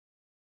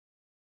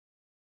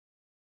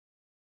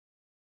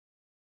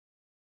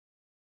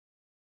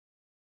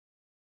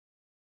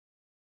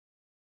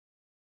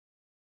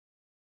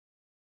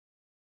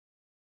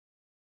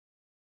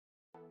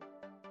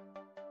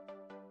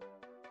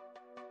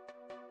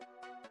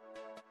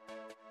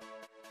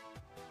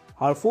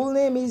Her full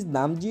name is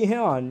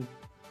Hyun.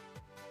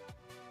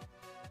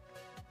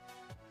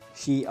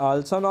 She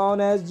also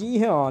known as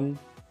Hyun.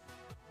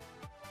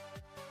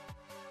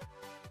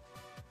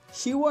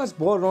 She was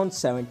born on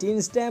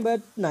 17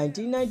 September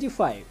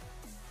 1995.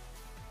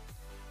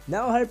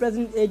 Now her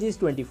present age is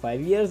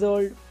 25 years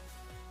old.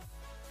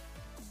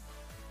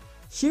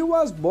 She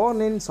was born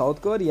in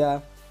South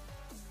Korea.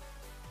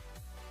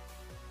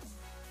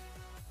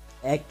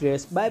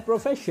 Actress by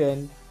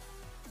profession.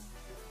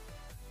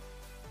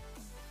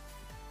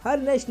 Her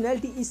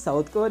nationality is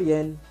South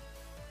Korean.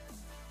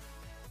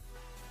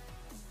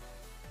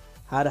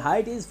 Her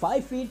height is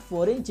 5 feet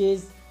 4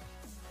 inches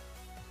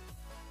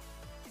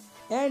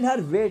and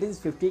her weight is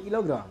 50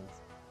 kilograms.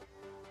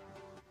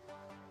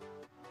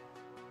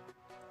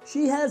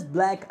 She has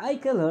black eye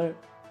color.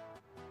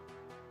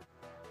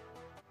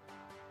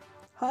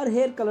 Her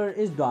hair color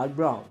is dark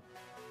brown.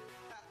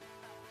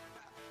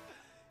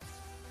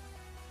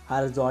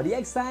 Her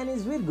zodiac sign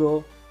is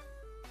Virgo.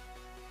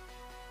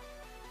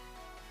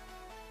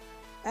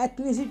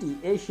 Ethnicity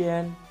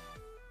Asian.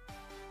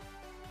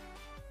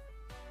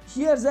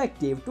 Years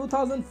active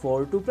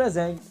 2004 to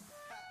present.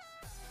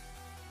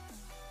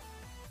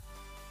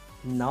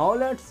 Now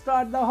let's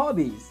start the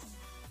hobbies.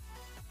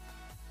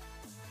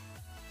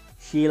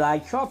 She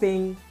likes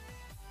shopping,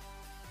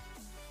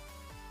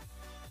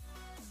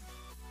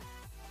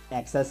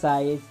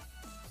 exercise,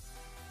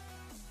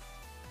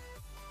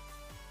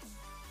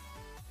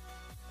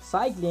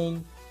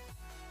 cycling,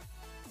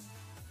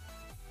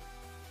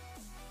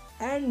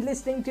 and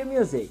listening to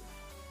music.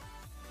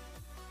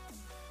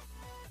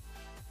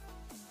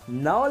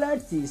 Now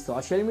let's see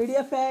social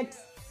media facts.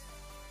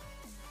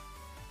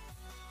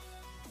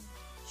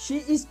 She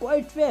is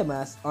quite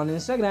famous on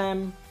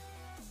Instagram.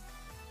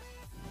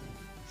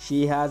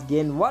 She has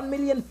gained 1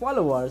 million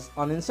followers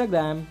on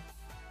Instagram.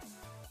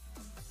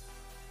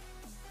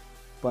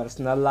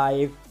 Personal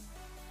life.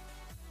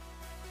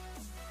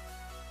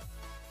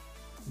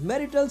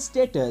 Marital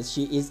status,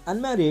 she is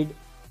unmarried.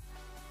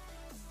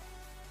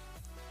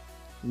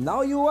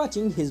 Now you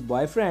watching his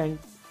boyfriend.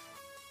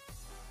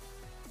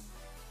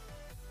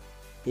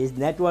 His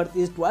net worth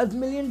is $12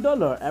 million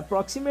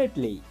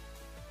approximately.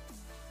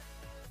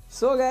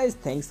 So guys,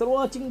 thanks for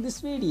watching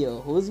this video.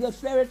 Who's your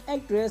favorite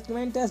actress?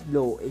 Comment us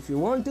below. If you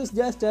want to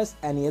suggest us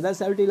any other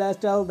celebrity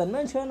lifestyle, then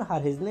mention her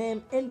his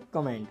name in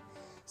comment.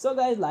 So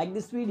guys, like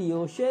this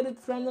video, share it with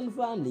friends and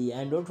family,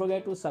 and don't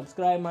forget to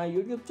subscribe my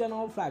YouTube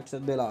channel Facts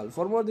with Bilal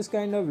for more this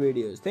kind of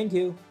videos. Thank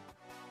you.